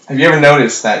Have you ever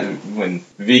noticed that when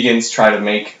vegans try to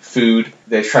make food,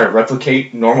 they try to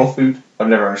replicate normal food? I've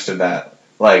never understood that.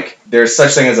 Like, there's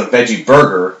such thing as a veggie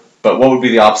burger, but what would be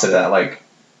the opposite of that? Like,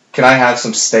 can I have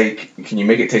some steak? Can you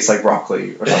make it taste like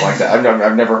broccoli or something like that?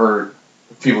 I've never heard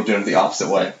people doing it the opposite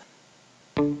way.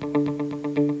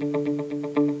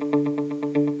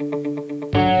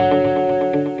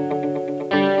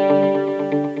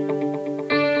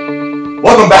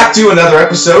 Welcome back to another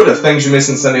episode of Things You Miss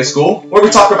in Sunday School, where we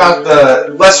talk about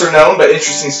the lesser known but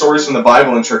interesting stories from the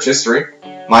Bible and church history.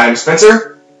 My name is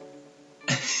Spencer.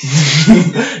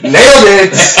 Nailed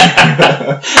it!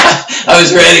 I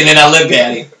was ready and then I looked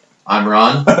at him. I'm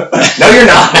Ron. No, you're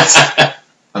not.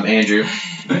 I'm Andrew.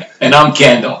 And I'm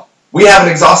Kendall. We have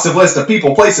an exhaustive list of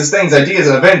people, places, things, ideas,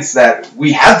 and events that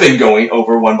we have been going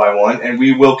over one by one, and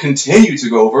we will continue to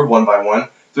go over one by one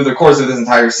through the course of this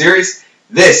entire series.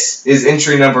 This is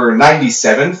entry number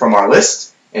 97 from our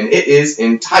list, and it is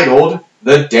entitled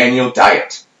The Daniel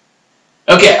Diet.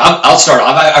 Okay, I'll start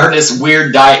off. I heard this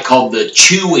weird diet called the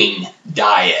chewing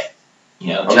diet. You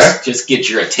know, just get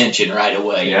your attention right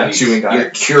away. Yeah, chewing diet. Your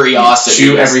curiosity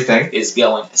Chew everything. Is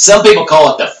going. Some people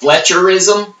call it the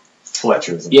Fletcherism.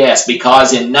 Fletcherism. Yes,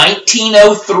 because in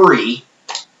 1903,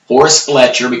 Horace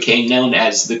Fletcher became known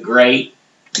as the Great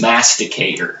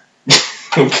Masticator.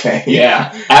 Okay.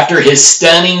 Yeah, after his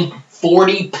stunning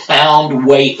 40-pound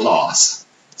weight loss.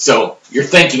 So you're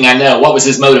thinking, I know, what was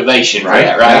his motivation for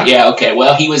that, right? Yeah, okay.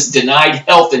 Well, he was denied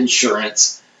health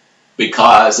insurance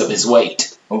because of his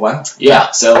weight. Oh, wow.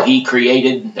 Yeah, so he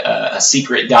created a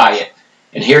secret diet.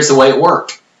 And here's the way it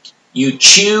worked. You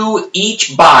chew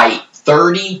each bite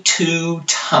 32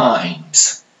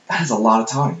 times. That is a lot of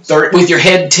times. With your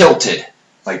head tilted.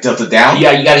 Like tilted down?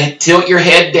 Yeah, you got to tilt your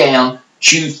head down.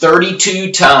 Chew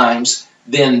 32 times,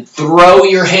 then throw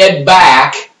your head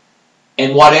back,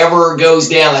 and whatever goes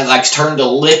down, like turn to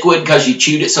liquid because you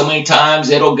chewed it so many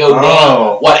times, it'll go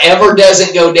down. Whatever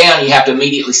doesn't go down, you have to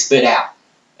immediately spit out.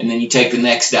 And then you take the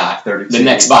next bite, the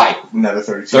next bite. Another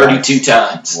 32 32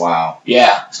 times. Wow.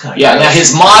 Yeah. Yeah. Now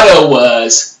his motto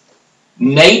was,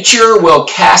 nature will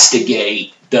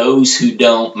castigate those who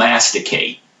don't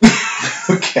masticate.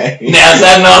 Okay. Now, is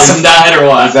that an awesome diet or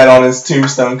what? Is that on his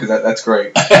tombstone? Because that's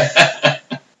great.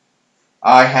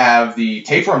 I have the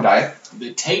tapeworm diet.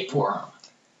 The tapeworm.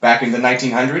 Back in the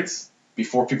 1900s,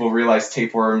 before people realized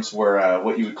tapeworms were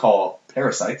what you would call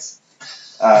parasites,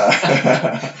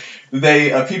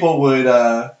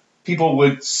 people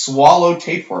would swallow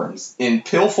tapeworms in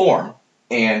pill form,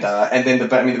 and then the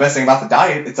best thing about the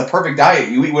diet, it's a perfect diet.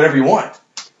 You eat whatever you want.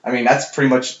 I mean, that's pretty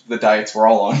much the diets we're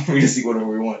all on. We just eat whatever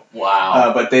we want.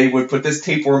 Wow. But they would put this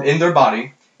tapeworm in their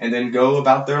body and then go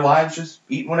about their lives just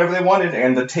eating whatever they wanted.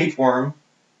 And the tapeworm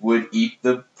would eat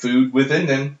the food within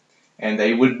them. And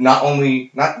they would not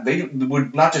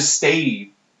just stay,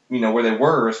 where they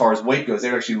were as far as weight goes. They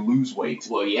would actually lose weight.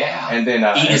 Well, yeah. And then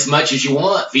eat as much as you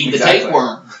want. Feed exactly. the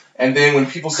tapeworm. And then when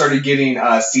people started getting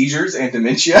seizures and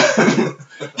dementia,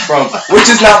 which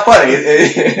is not funny,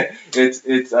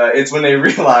 it's when they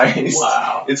realized.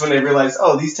 Wow. It's when they realized,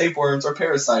 oh, these tapeworms are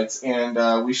parasites,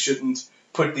 and we shouldn't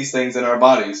put these things in our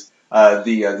bodies.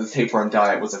 The tapeworm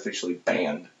diet was officially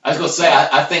banned. I was going to say,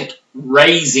 I think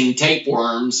raising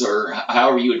tapeworms, or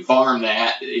however you would farm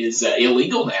that, is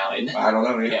illegal now, isn't it? I don't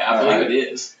know. Yeah, I believe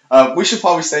it is. We should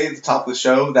probably say at the top of the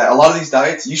show that a lot of these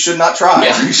diets you should not try.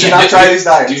 Yeah. You should not try these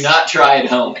diets. Do not try at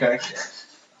home. Okay.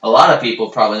 A lot of people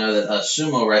probably know that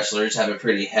sumo wrestlers have a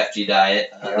pretty hefty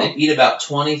diet. They eat about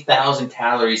 20,000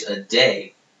 calories a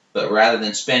day, but rather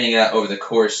than spending it out over the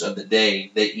course of the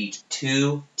day, they eat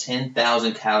 2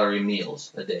 10,000-calorie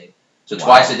meals a day. So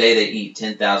twice a day they eat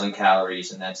 10,000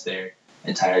 calories, and that's their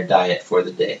entire diet for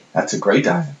the day. That's a great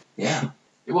diet. Yeah.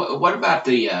 What about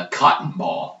the cotton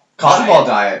ball? Cotton ball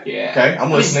diet. Yeah. Okay,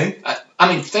 I'm listening.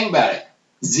 I mean, think about it.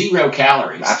 0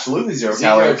 calories. Absolutely 0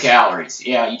 calories. 0 calories.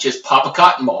 Yeah, you just pop a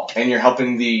cotton ball. And you're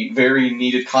helping the very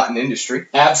needed cotton industry.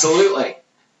 Absolutely.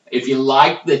 If you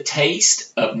like the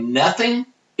taste of nothing,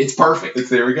 it's perfect.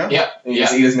 There we go. Yeah. And you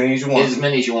just eat as many as you want. As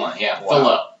many as you want, yeah. Wow. Fill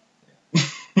up.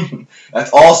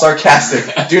 That's all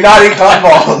sarcastic. Do not eat cotton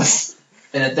balls.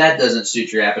 And if that doesn't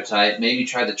suit your appetite, maybe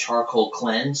try the charcoal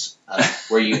cleanse,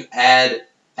 where you add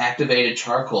activated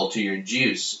charcoal to your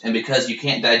juice. And because you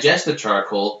can't digest the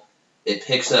charcoal, it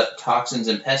picks up toxins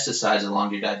and pesticides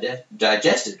along your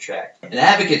digestive tract. And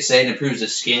advocates say it improves the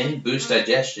skin, boosts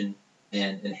digestion,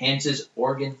 and enhances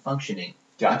organ functioning.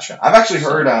 Gotcha. I've actually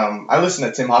heard, I listen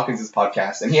to Tim Hawkins'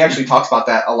 podcast, and he actually talks about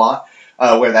that a lot,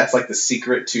 where that's like the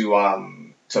secret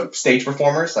to stage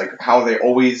performers, like how they're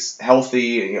always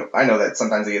healthy. And, I know that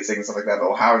sometimes they get sick and stuff like that,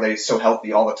 but how are they so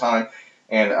healthy all the time?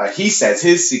 And he says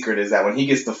his secret is that when he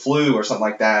gets the flu or something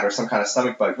like that, or some kind of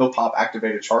stomach bug, he'll pop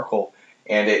activated charcoal,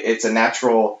 and it's a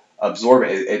natural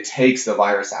absorbent. It takes the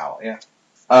virus out. Yeah.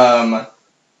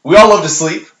 We all love to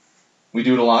sleep. We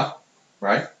do it a lot,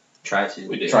 right? Try to.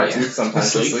 We do. Try to.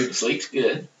 Sometimes we sleep. Sleep's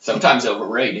good. Sometimes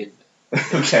overrated.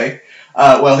 Okay.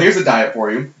 Well, here's a diet for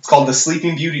you. It's called the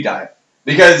Sleeping Beauty diet.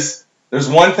 Because there's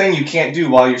one thing you can't do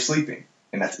while you're sleeping,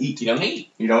 and that's eat. You don't eat.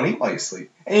 You don't eat while you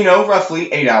sleep. And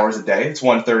roughly 8 hours a day. It's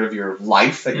 1/3 of your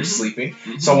life that you're sleeping.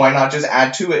 Mm-hmm. So why not just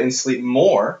add to it and sleep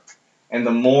more? And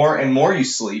the more and more you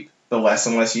sleep, the less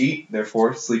and less you eat.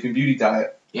 Therefore, Sleeping Beauty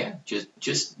diet. Yeah,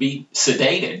 just be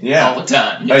sedated Yeah. all the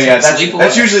time. Oh yeah, Sleep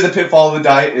that's away. usually the pitfall of the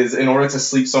diet. Is in order to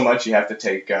sleep so much, you have to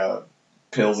take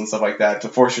pills and stuff like that to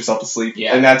force yourself to sleep.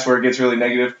 Yeah. And that's where it gets really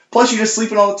negative. Plus, you're just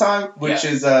sleeping all the time, which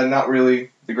is not really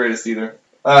the greatest either.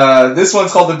 This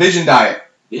one's called the Vision diet.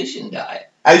 Vision diet.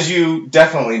 As you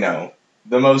definitely know,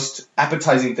 the most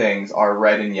appetizing things are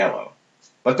red and yellow.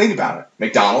 But think about it.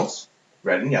 McDonald's,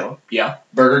 red and yellow. Yeah.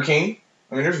 Burger King,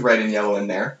 I mean, there's red and yellow in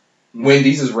there.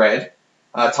 Wendy's is red.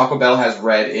 Taco Bell has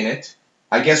red in it.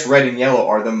 I guess red and yellow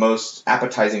are the most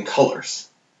appetizing colors.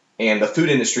 And the food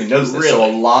industry knows this. Really? So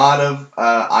a lot of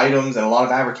items and a lot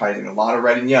of advertising, a lot of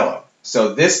red and yellow.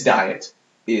 So this diet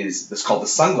is called the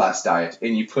sunglass diet.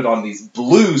 And you put on these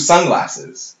blue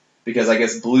sunglasses because I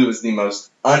guess blue is the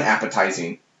most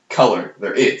unappetizing color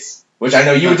there is. Which I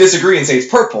know you would disagree and say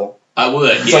it's purple. I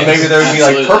would. So yes, maybe there would be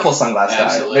absolutely. like purple sunglass diet.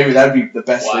 Absolutely. Maybe that would be the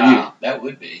best for you. Wow, that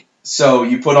would be. So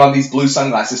you put on these blue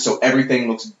sunglasses so everything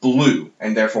looks blue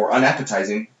and therefore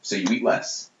unappetizing, so you eat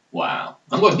less. Wow.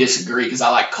 I'm going to disagree because I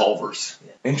like Culver's.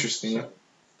 Interesting.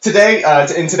 Today,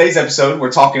 in today's episode,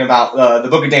 we're talking about the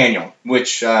Book of Daniel,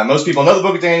 which most people know the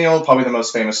Book of Daniel. Probably the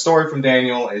most famous story from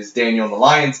Daniel is Daniel in the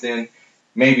Lion's Den.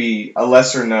 Maybe a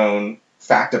lesser known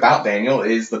fact about Daniel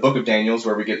is the Book of Daniel is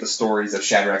where we get the stories of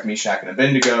Shadrach, Meshach, and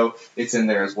Abednego. It's in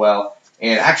there as well.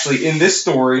 And actually, in this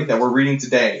story that we're reading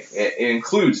today, it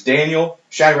includes Daniel,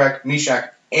 Shadrach,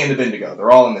 Meshach, and Abednego. They're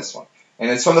all in this one.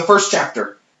 And it's from the first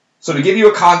chapter. So to give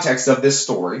you a context of this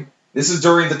story, this is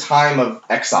during the time of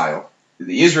exile.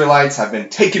 The Israelites have been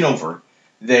taken over.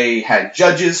 They had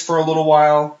judges for a little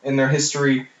while in their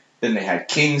history. Then they had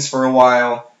kings for a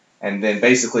while. And then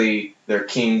basically their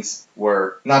kings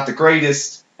were not the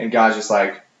greatest. And God's just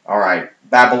like, all right,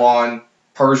 Babylon,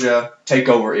 Persia, take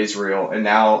over Israel, and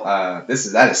now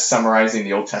that is summarizing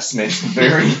the Old Testament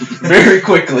very, very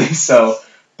quickly. So,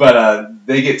 but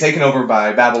they get taken over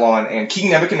by Babylon, and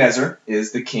King Nebuchadnezzar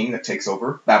is the king that takes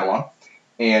over Babylon,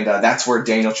 and that's where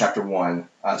Daniel chapter 1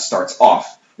 starts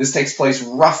off. This takes place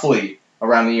roughly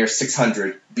around the year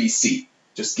 600 BC.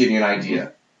 Just to give you an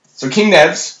idea. So King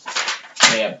Nebs,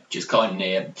 Neb, just call him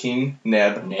Neb. King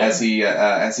Neb, as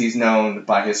he's known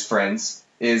by his friends,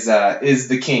 is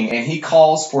the king, and he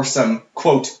calls for some,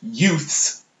 quote,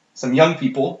 youths, some young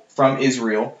people from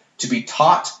Israel, to be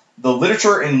taught the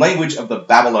literature and language of the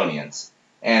Babylonians.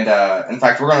 And in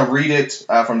fact, we're going to read it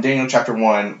from Daniel chapter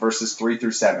 1, verses 3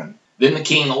 through 7. Then the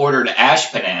king ordered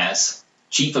Ashpenaz,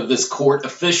 chief of his court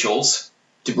officials,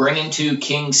 to bring into the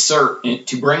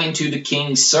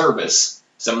king's service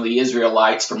some of the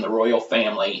Israelites from the royal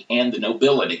family and the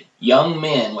nobility, young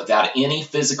men without any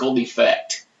physical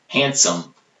defect,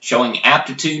 handsome, showing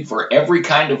aptitude for every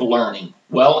kind of learning,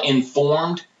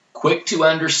 well-informed, quick to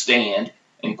understand,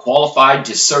 and qualified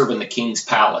to serve in the king's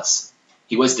palace.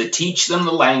 He was to teach them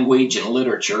the language and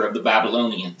literature of the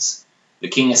Babylonians. The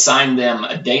king assigned them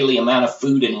a daily amount of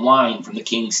food and wine from the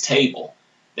king's table.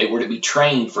 They were to be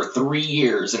trained for 3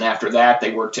 years, and after that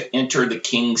they were to enter the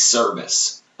king's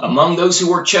service. Among those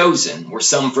who were chosen were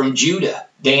some from Judah: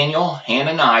 Daniel,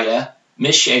 Hananiah,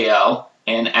 Mishael,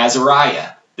 and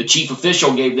Azariah. The chief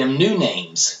official gave them new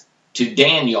names. To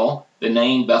Daniel, the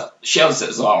name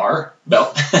Belteshazzar.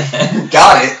 Got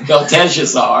it.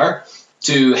 Belteshazzar.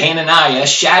 To Hananiah,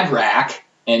 Shadrach.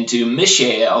 And to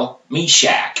Mishael,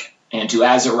 Meshach. And to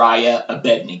Azariah,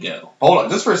 Abednego. Hold on,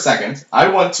 just for a second. I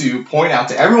want to point out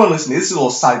to everyone listening, this is a little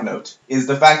side note, is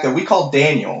the fact that we call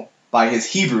Daniel by his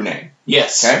Hebrew name.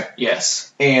 Yes. Okay?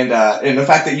 Yes. And the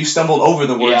fact that you stumbled over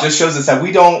the word Yeah. just shows us that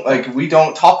we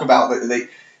don't talk about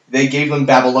they gave them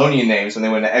Babylonian names when they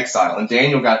went into exile, and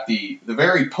Daniel got the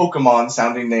very Pokemon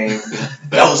sounding name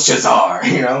Belshazzar.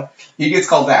 He gets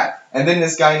called that, and then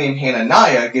this guy named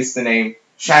Hananiah gets the name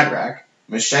Shadrach,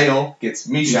 Mishael gets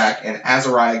Meshach, and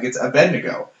Azariah gets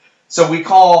Abednego. So we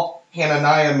call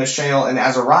Hananiah, Mishael, and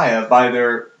Azariah by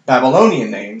their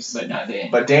Babylonian names, But not Daniel.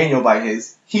 but Daniel by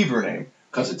his Hebrew name.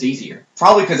 Because it's easier.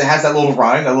 Probably because it has that little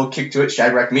rhyme, that little kick to it,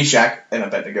 Shadrach, Meshach, and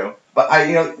Abednego. But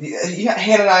you got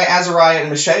Hananiah, Azariah, and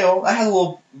Mishael. That has a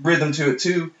little rhythm to it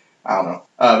too. I don't know.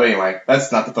 But anyway,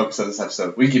 that's not the focus of this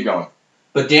episode. We keep going.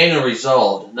 But Daniel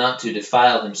resolved not to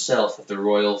defile himself with the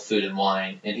royal food and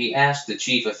wine, and he asked the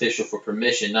chief official for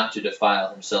permission not to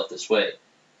defile himself this way.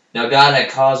 Now God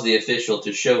had caused the official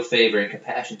to show favor and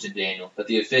compassion to Daniel, but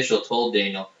the official told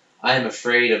Daniel, I am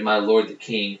afraid of my lord the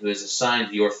king, who has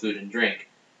assigned your food and drink.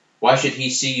 Why should he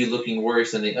see you looking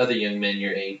worse than the other young men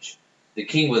your age? The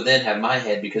king would then have my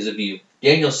head because of you.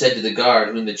 Daniel said to the guard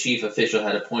whom the chief official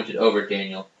had appointed over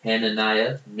Daniel,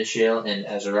 Hananiah, Mishael, and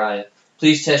Azariah,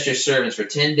 please test your servants for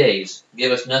 10 days.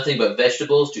 Give us nothing but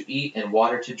vegetables to eat and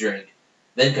water to drink.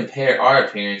 Then compare our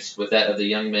appearance with that of the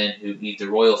young men who eat the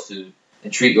royal food,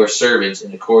 and treat your servants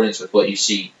in accordance with what you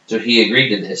see. So he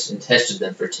agreed to this and tested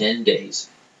them for 10 days.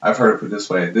 I've heard it put this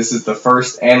way. This is the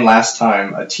first and last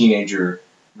time a teenager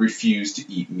refused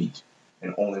to eat meat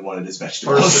and only wanted his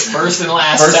vegetables. First and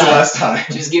last First time. and last time.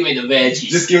 Just give me the veggies.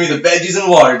 Just give me the veggies and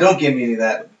water. Don't give me any of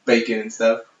that bacon and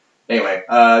stuff. Anyway,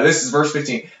 this is verse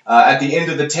 15. At the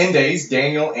end of the 10 days,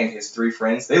 Daniel and his 3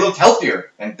 friends, they looked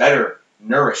healthier and better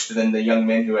nourished than the young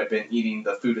men who had been eating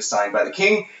the food assigned by the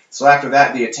king. So after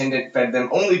that, the attendant fed them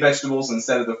only vegetables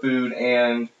instead of the food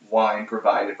and wine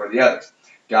provided for the others.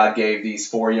 God gave these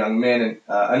 4 young men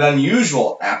an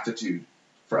unusual aptitude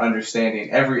for understanding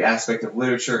every aspect of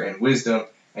literature and wisdom,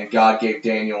 and God gave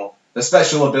Daniel the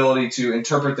special ability to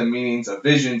interpret the meanings of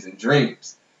visions and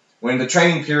dreams. When the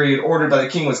training period ordered by the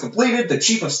king was completed, the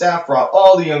chief of staff brought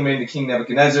all the young men to King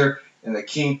Nebuchadnezzar, and the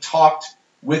king talked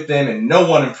with them, and no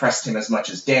one impressed him as much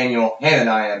as Daniel,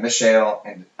 Hananiah, Mishael,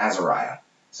 and Azariah.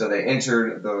 So they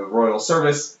entered the royal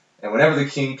service, and whenever the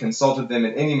king consulted them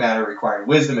in any matter requiring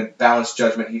wisdom and balanced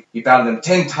judgment, he found them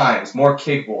 10 times more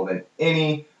capable than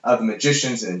any of the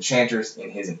magicians and enchanters in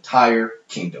his entire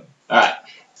kingdom. Alright.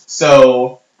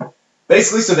 So,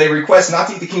 basically, they request not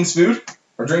to eat the king's food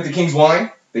or drink the king's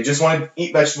wine. They just want to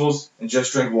eat vegetables and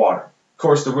just drink water. Of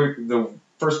course, the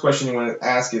first question you want to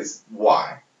ask is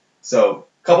why? So,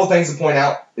 a couple things to point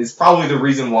out is probably the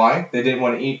reason why they didn't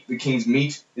want to eat the king's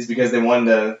meat is because they wanted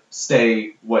to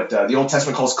stay what the Old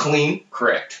Testament calls clean.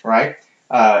 Correct. Right?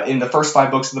 In the first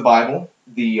 5 books of the Bible,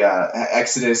 the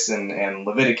Exodus and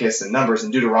Leviticus and Numbers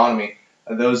and Deuteronomy,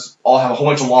 those all have a whole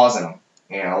bunch of laws in them.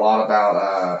 And a lot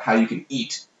about how you can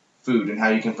eat food and how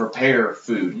you can prepare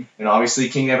food. And obviously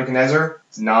King Nebuchadnezzar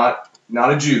is not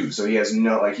a Jew, so he has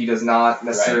he does not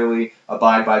necessarily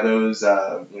abide by those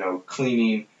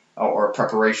cleaning or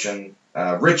preparation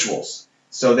rituals.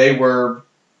 So they were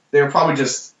probably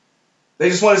just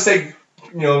wanted to stay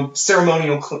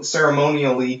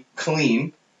ceremonially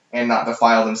clean and not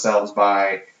defile themselves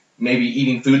by maybe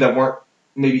eating food that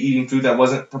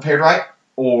wasn't prepared right,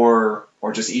 or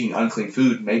just eating unclean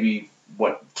food. Maybe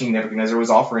what King Nebuchadnezzar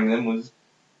was offering them was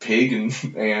pig and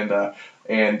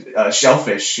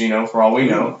shellfish, for all we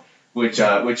know, which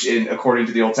according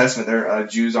to the Old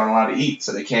Testament, Jews aren't allowed to eat,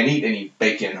 so they can't eat any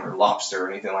bacon or lobster or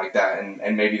anything like that,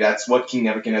 and maybe that's what King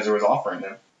Nebuchadnezzar was offering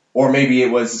them. Or maybe it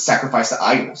was sacrificed to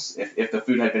idols. If the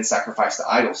food had been sacrificed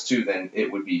to idols too, then it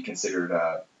would be considered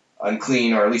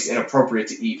unclean, or at least inappropriate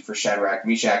to eat for Shadrach,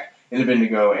 Meshach, and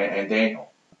Abednego, and Daniel.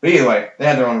 But either way, they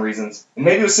had their own reasons. And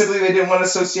maybe it was simply they didn't want to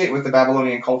associate with the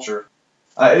Babylonian culture.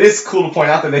 It is cool to point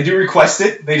out that they do request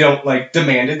it. They don't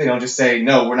demand it. They don't just say,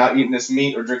 no, we're not eating this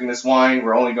meat or drinking this wine.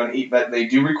 We're only going to eat, but they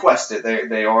do request it.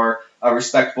 They are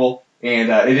respectful,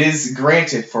 and it is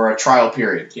granted for a trial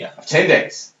period of 10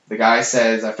 days. The guy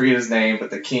says, I forget his name, but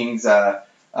the king's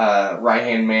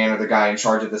right-hand man, or the guy in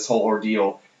charge of this whole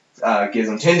ordeal, gives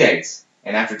them 10 days.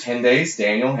 And after 10 days,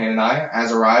 Daniel, Hananiah,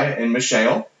 Azariah, and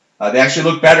Mishael, they actually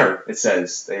looked better, it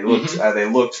says. They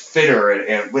looked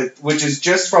fitter, which is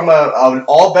just from an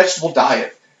all-vegetable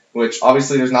diet, which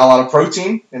obviously there's not a lot of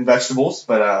protein in vegetables,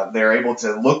 but they're able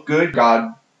to look good.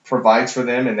 God provides for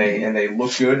them, and they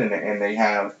look good, and they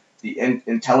have the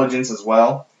intelligence as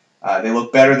well. They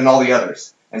look better than all the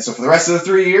others. And so for the rest of the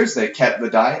 3 years, they kept the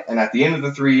diet, and at the end of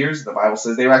the 3 years, the Bible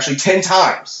says they were actually 10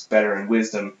 times better in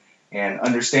wisdom and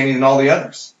understanding than all the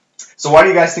others. So why do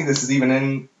you guys think this is even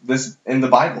in the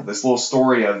Bible? This little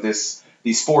story of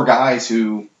these 4 guys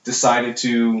who decided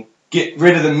to get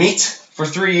rid of the meat for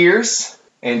 3 years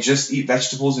and just eat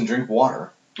vegetables and drink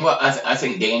water. Well, I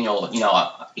think Daniel,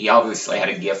 he obviously had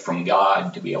a gift from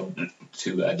God to be able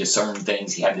to discern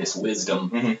things. He had this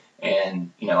wisdom,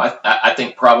 and I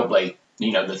think probably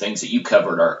the things that you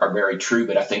covered are very true.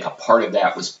 But I think a part of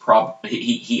that was probably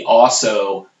he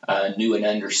also knew and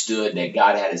understood that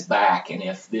God had his back, and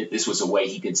if this was a way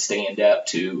he could stand up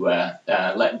to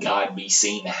let God be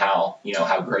seen, how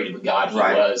great of a God he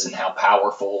was, and how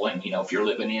powerful, and if you're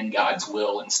living in God's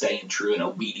will and staying true and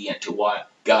obedient to what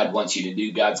God wants you to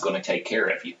do, God's going to take care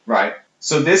of you. Right.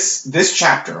 So this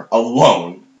chapter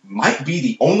alone might be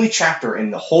the only chapter in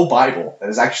the whole Bible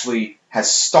that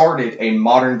has started a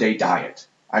modern day diet.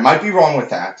 I might be wrong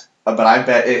with that, but I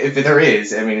bet if there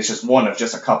is, I mean, it's just one of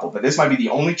just a couple. But this might be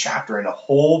the only chapter in the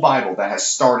whole Bible that has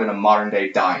started a modern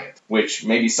day diet, which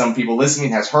maybe some people listening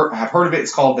have heard of it.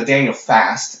 It's called the Daniel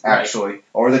Fast, actually,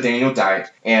 or the Daniel Diet.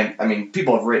 And I mean,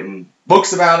 people have written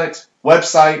books about it,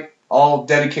 website, all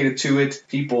dedicated to it.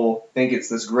 People think it's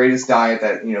this greatest diet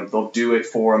that, they'll do it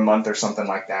for a month or something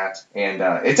like that. And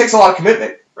it takes a lot of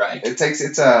commitment. Right.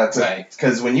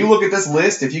 Because when you look at this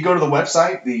list, if you go to the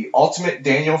website, the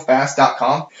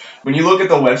ultimatedanielfast.com, when you look at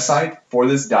the website for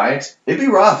this diet, it'd be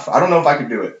rough. I don't know if I could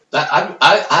do it.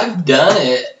 I've done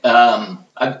it.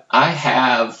 I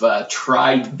have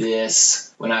tried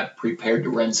this when I prepared to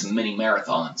run some mini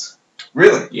marathons.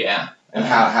 Really? Yeah. And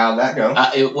how'd that go?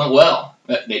 It went well.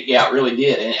 Yeah, it really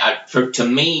did. And to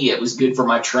me, it was good for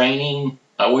my training.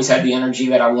 I always had the energy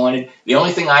that I wanted. The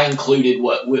only thing I included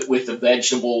with the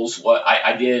vegetables,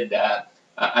 I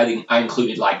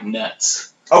included like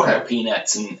nuts,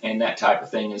 peanuts and that type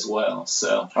of thing as well.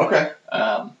 So okay,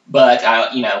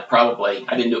 but probably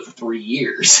I didn't do it for 3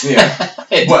 years. Yeah.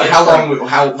 How long?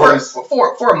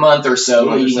 For a month or so,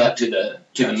 leading up to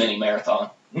the mini marathon.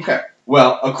 Okay.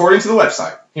 Well, according to the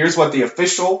website, here's what the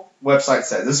official website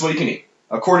says. This is what you can eat.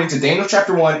 According to Daniel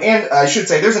chapter 1, and I should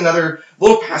say there's another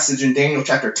little passage in Daniel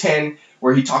chapter 10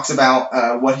 where he talks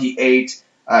about what he ate.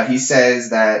 He says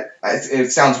that,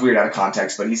 it sounds weird out of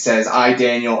context, but he says, I,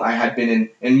 Daniel, I had been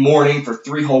in mourning for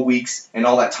 3 whole weeks, and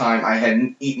all that time I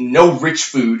had eaten no rich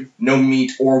food, no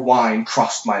meat or wine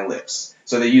crossed my lips.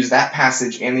 So they use that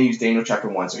passage, and they use Daniel chapter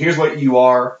 1. So here's what you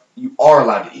are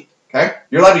allowed to eat, okay?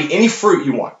 You're allowed to eat any fruit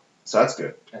you want, so that's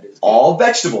good. That is good. All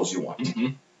vegetables you want. Mm-hmm.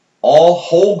 All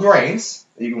whole grains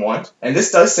that you want. And this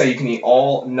does say you can eat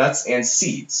all nuts and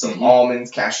seeds. So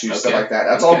almonds, cashews, stuff like that.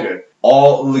 That's all good.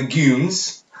 All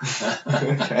legumes.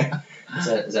 Okay.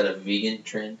 Is that a vegan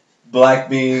trend? Black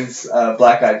beans,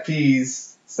 black-eyed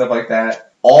peas, stuff like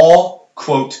that. All,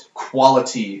 quote,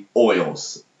 quality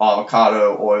oils.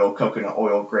 Avocado oil, coconut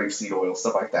oil, grapeseed oil,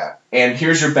 stuff like that. And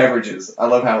here's your beverages. I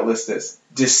love how it lists this.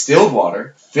 Distilled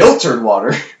water, filtered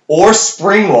water, or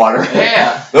spring water.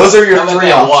 Yeah. Those are your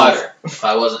 3 options. Water. If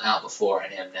I wasn't out before,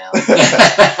 I am now.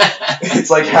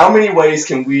 It's like, how many ways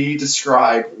can we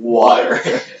describe water?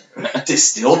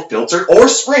 Distilled, filtered, or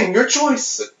spring, your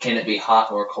choice. Can it be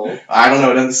hot or cold? I don't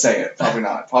know, it doesn't say it. Probably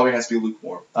not. Probably has to be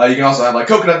lukewarm. You can also have like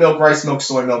coconut milk, rice milk,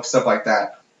 soy milk, stuff like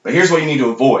that. But here's what you need to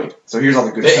avoid. So here's all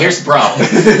the good stuff. Here's the problem.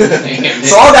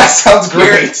 So all that sounds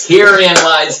great. Herein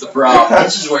lies the problem.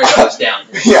 This is where it goes down.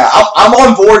 Yeah, I'm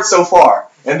on board so far.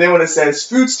 And then when it says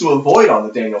foods to avoid on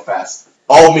the Daniel Fast,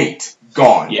 all meat,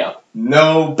 gone. Yeah.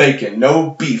 No bacon, no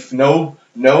beef, no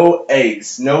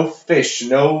eggs, no fish,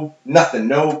 no nothing,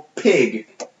 no pig,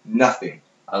 nothing.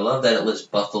 I love that it lists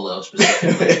buffalo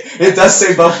specifically. It does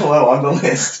say buffalo on the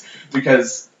list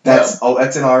because that's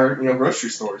in our grocery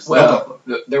stores. Well,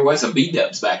 there was a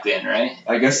B-dubs back then, right?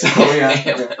 I guess so. Yeah.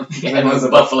 It was a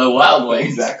Buffalo Wild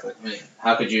Wings. Exactly. I mean,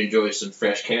 how could you enjoy some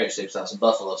fresh carrot sticks without some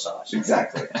buffalo sauce?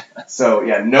 Exactly. So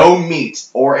yeah, no meat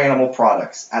or animal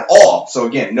products at all. So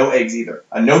again, no eggs either.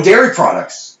 No dairy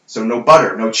products. So no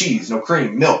butter, no cheese, no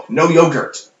cream, milk, no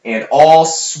yogurt, and all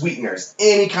sweeteners,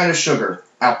 any kind of sugar,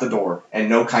 out the door. And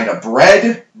no kind of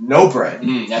bread, no bread.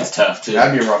 That's tough too.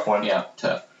 That'd be a rough one. Yeah,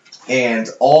 tough. And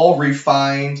all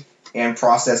refined and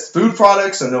processed food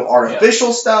products, so no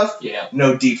artificial stuff,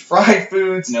 no deep fried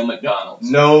foods, no McDonald's,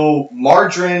 no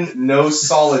margarine, no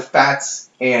solid fats,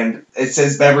 and it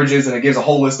says beverages, and it gives a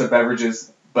whole list of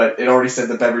beverages, but it already said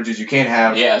the beverages you can't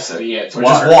have. Yeah, so it's which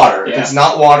water. Is water. Yeah. If it's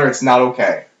not water, it's not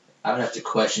okay. I would have to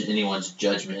question anyone's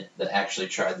judgment that actually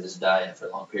tried this diet for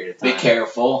a long period of time. Be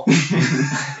careful.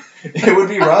 It would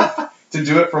be rough to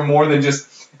do it for more than just...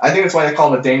 I think that's why they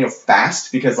call it a Daniel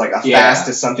Fast, because like a fast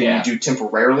is something you do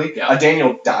temporarily. Yeah. A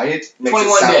Daniel diet makes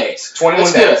 21 days. 21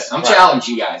 days. Let's do it. I'm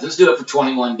challenging you guys. Let's do it for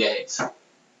 21 days.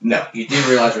 No. You do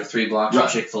realize we're 3 blocks from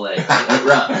Chick-fil-A.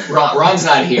 Ron's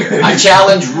not here. I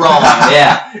challenge Ron.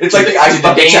 Yeah. It's like the Ice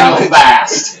Bucket Daniel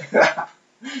Fast.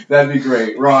 That'd be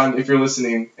great. Ron, if you're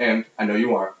listening, and I know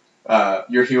you are,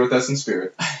 you're here with us in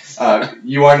spirit.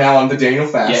 You are now on the Daniel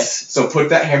Fast. Yes. So put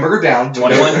that hamburger down.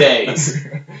 21 days.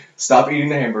 Stop eating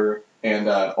the hamburger and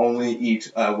only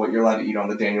eat what you're allowed to eat on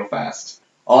the Daniel Fast.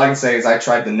 All I can say is I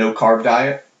tried the no-carb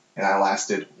diet, and I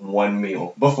lasted 1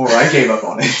 meal before I gave up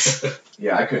on it.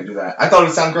 Yeah, I couldn't do that. I thought it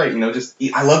would sound great, just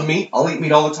eat. I love meat. I'll eat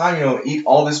meat all the time, eat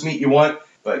all this meat you want.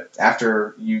 But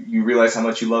after you realize how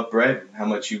much you love bread, and how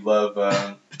much you love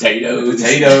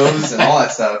potatoes and all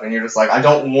that stuff, and you're just like, I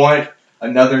don't want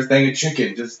another thing of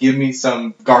chicken. Just give me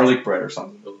some garlic bread or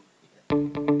something.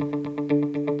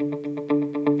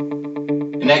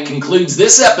 And that concludes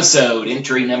this episode,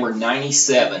 entry number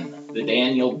 97, The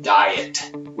Daniel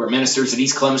Diet. We're ministers at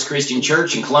East Columbus Christian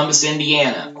Church in Columbus,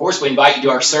 Indiana. Of course, we invite you to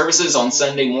our services on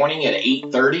Sunday morning at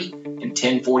 8:30 and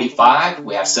 10:45.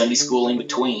 We have Sunday school in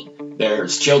between.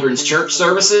 There's children's church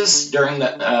services during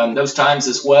those times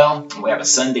as well. We have a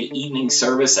Sunday evening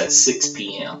service at 6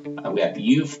 p.m. We have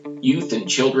youth and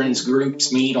children's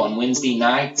groups meet on Wednesday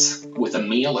nights with a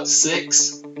meal at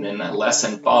 6, and then a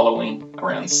lesson following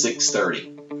around 6:30.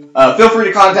 Feel free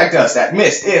to contact us at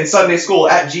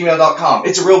missinsundayschool@gmail.com.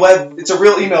 It's a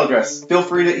real email address. Feel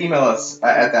free to email us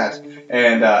at that.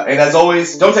 And as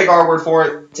always, don't take our word for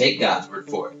it. Take God's word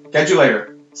for it. Catch you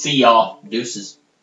later. See y'all. Deuces.